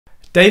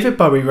David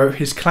Bowie wrote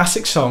his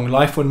classic song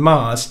Life on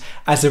Mars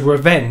as a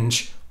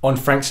revenge on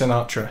Frank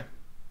Sinatra.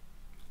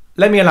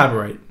 Let me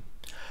elaborate.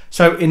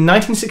 So in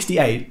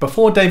 1968,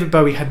 before David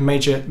Bowie had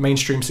major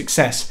mainstream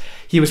success,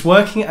 he was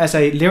working as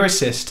a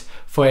lyricist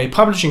for a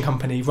publishing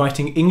company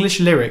writing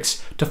English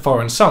lyrics to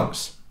foreign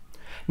songs.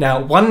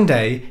 Now, one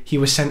day he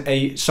was sent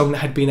a song that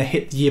had been a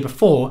hit the year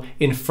before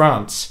in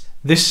France,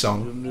 this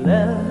song.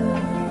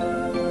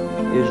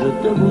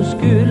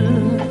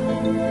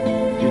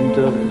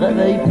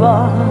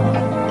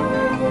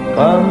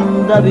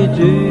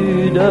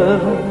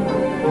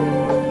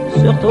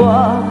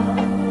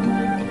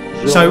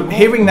 So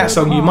hearing that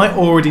song, you might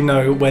already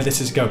know where this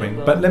is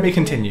going, but let me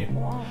continue.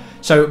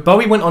 So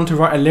Bowie went on to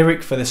write a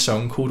lyric for this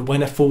song called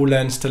When a Fool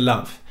Learns to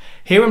Love.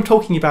 Hear him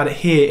talking about it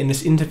here in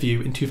this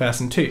interview in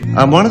 2002.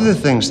 And one of the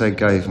things they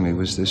gave me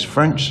was this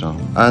French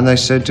song, and they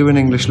said, do an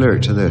English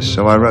lyric to this.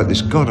 So I wrote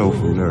this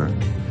god-awful lyric.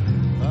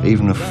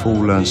 Even a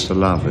Fool Learns to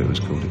Love, it was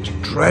called. It's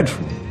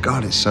dreadful.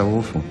 God, it's so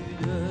awful.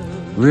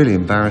 Really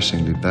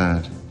embarrassingly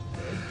bad.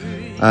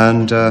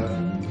 And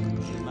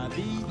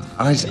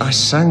I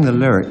sang the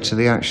lyric to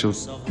the actual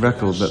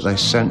record that they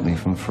sent me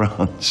from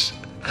France.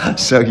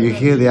 So you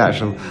hear the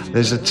actual,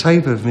 there's a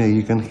tape of me,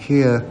 you can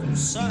hear,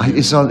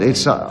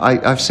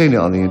 I've seen it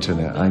on the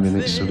internet, I mean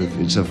it's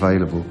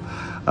available.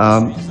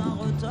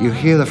 You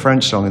hear the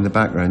French song in the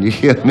background, you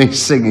hear me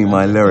singing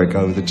my lyric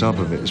over the top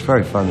of it, it's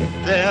very funny.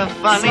 They're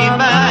funny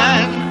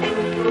man,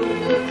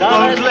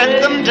 won't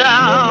let them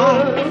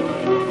down.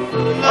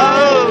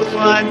 Oh,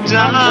 I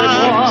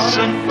dance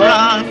and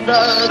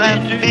prance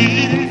and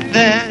be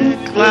their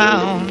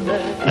clown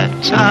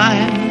at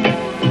time.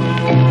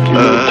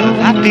 A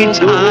happy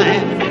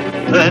time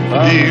that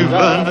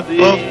even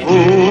a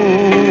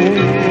fool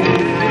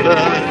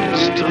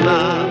learns to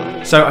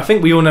love. So I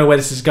think we all know where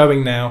this is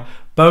going now.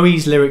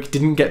 Bowie's lyric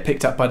didn't get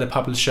picked up by the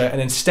publisher, and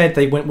instead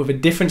they went with a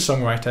different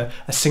songwriter,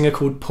 a singer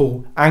called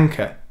Paul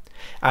Anka.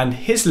 And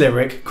his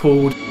lyric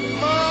called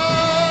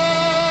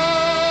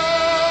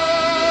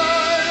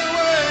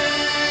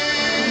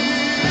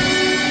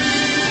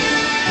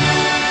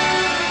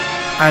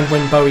And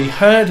when Bowie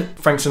heard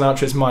Frank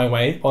Sinatra's My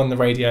Way on the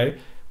radio,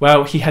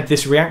 well, he had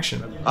this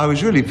reaction. I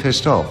was really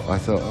pissed off. I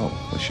thought,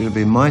 oh, it should have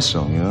been my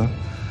song, you know?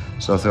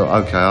 So I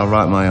thought, okay, I'll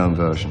write my own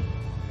version.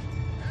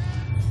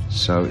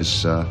 So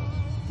it's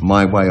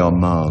My Way on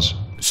Mars.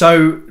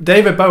 So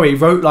David Bowie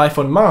wrote Life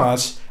on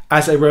Mars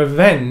as a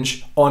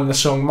revenge on the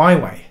song My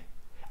Way.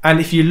 And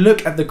if you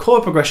look at the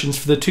chord progressions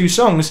for the two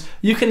songs,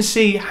 you can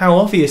see how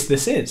obvious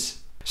this is.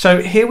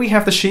 So here we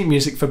have the sheet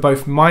music for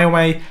both My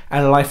Way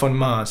and Life on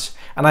Mars,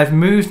 and I've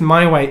moved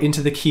My Way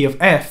into the key of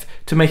F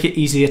to make it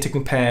easier to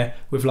compare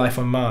with Life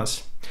on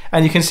Mars.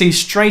 And you can see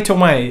straight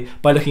away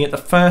by looking at the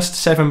first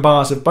 7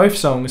 bars of both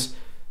songs,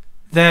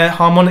 they're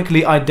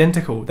harmonically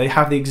identical, they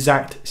have the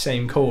exact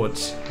same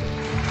chords.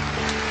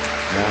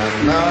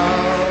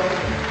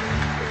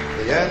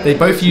 They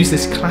both use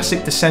this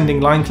classic descending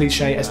line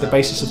cliche as the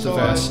basis of the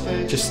verse,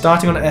 just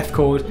starting on an F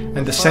chord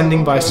and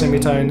descending by a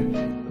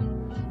semitone.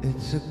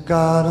 It's a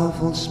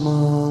god-awful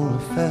small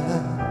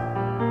affair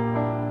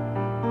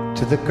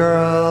to the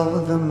girl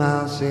with the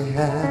mousy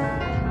hair.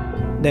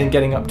 Then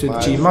getting up to the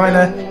G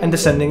minor and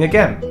descending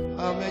again.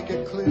 I'll make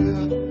it clear.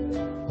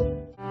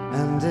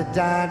 And the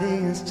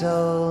daddy has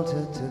told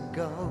her to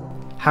go.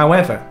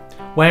 However,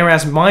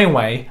 whereas My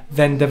Way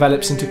then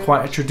develops into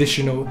quite a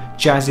traditional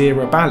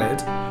jazz-era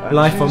ballad,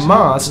 Life on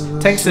Mars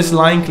takes this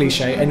line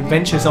cliche and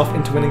ventures off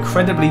into an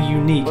incredibly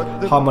unique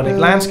harmonic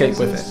landscape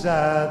with it.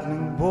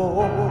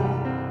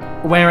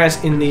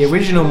 Whereas in the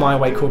original My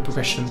Way chord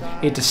progression,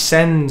 it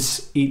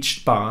descends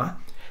each bar,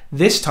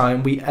 this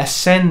time we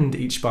ascend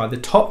each bar. The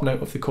top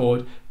note of the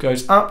chord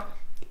goes up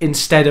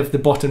instead of the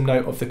bottom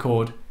note of the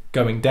chord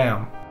going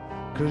down.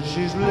 'Cause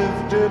she's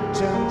lived it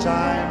 10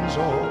 times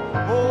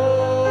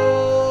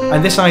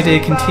And this idea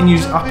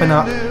continues up and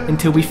up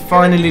until we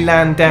finally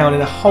land down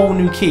in a whole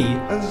new key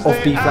of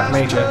B flat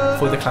major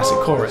for the classic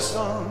chorus.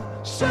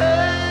 Sailors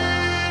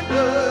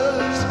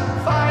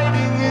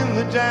fighting in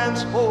the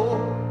dance hall.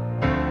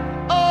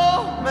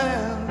 Oh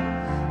man,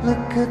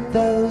 look at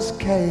those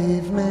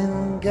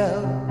cavemen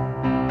go.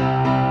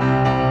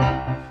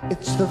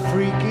 It's the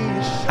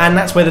freakiest. And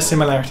that's where the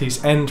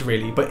similarities end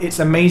really, but it's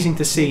amazing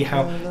to see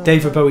how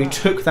David Bowie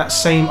took that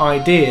same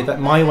idea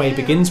that My Way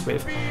begins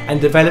with and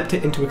developed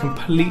it into a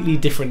completely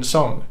different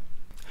song.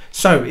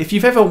 So if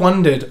you've ever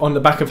wondered on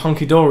the back of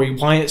Hunky Dory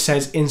why it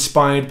says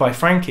inspired by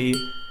Frankie,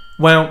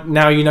 well,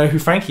 now you know who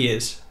Frankie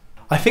is.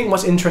 I think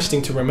what's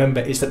interesting to remember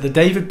is that the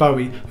David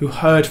Bowie who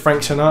heard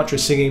Frank Sinatra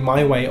singing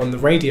My Way on the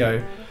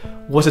radio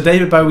was a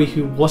David Bowie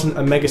who wasn't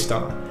a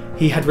megastar.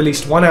 He had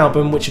released one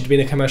album which had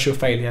been a commercial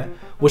failure,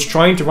 was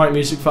trying to write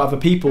music for other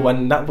people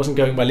and that wasn't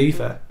going well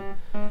either.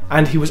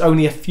 And he was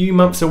only a few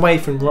months away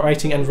from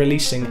writing and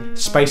releasing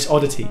Space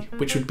Oddity,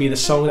 which would be the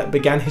song that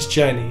began his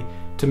journey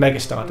to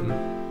megastardom.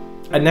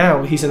 And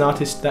now he's an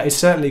artist that is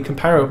certainly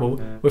comparable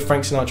with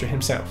Frank Sinatra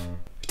himself.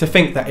 To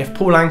think that if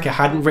Paul Anka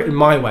hadn't written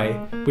My Way,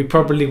 we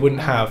probably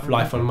wouldn't have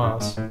Life on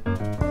Mars.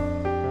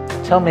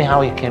 Tell me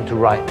how you came to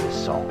write this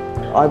song.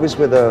 I was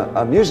with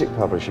a music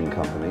publishing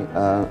company,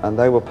 and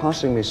they were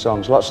passing me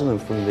songs, lots of them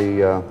from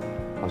the,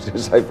 I was going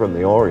to say from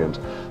the Orient.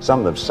 Some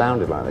of them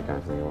sounded like they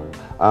came from the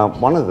Orient.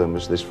 One of them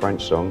was this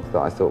French song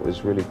that I thought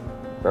was really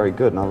very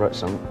good, and I wrote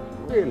some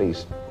really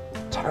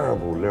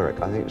terrible lyric.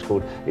 I think it was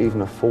called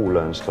Even a Fool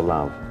Learns to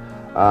Love.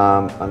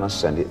 And I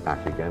sent it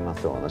back again. I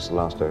thought, oh, that's the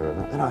last I heard of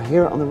that. Then I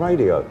hear it on the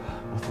radio.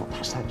 I thought,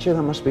 that's that tune,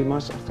 that must be my... I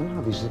thought,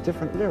 no, these are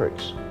different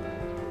lyrics.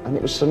 And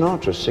it was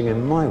Sinatra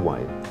singing My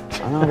Way.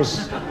 And I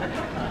was...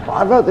 But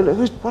I wrote the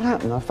lyrics, what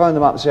happened? I phoned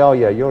them up and said, oh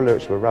yeah, your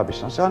lyrics were rubbish.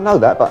 And I said, I know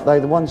that, but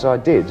the ones I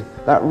did,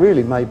 that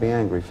really made me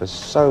angry for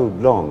so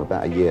long,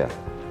 about a year.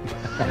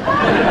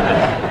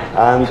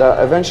 And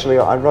eventually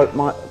I wrote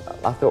my...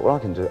 I thought, well,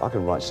 I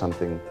can write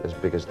something as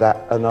big as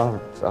that, and I'll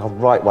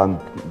write one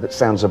that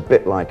sounds a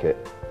bit like it.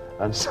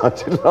 And so I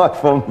did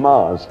Life on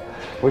Mars,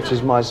 which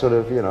is my sort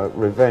of, you know,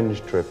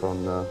 revenge trip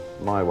on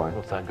My Way.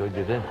 Well, thank God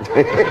you did.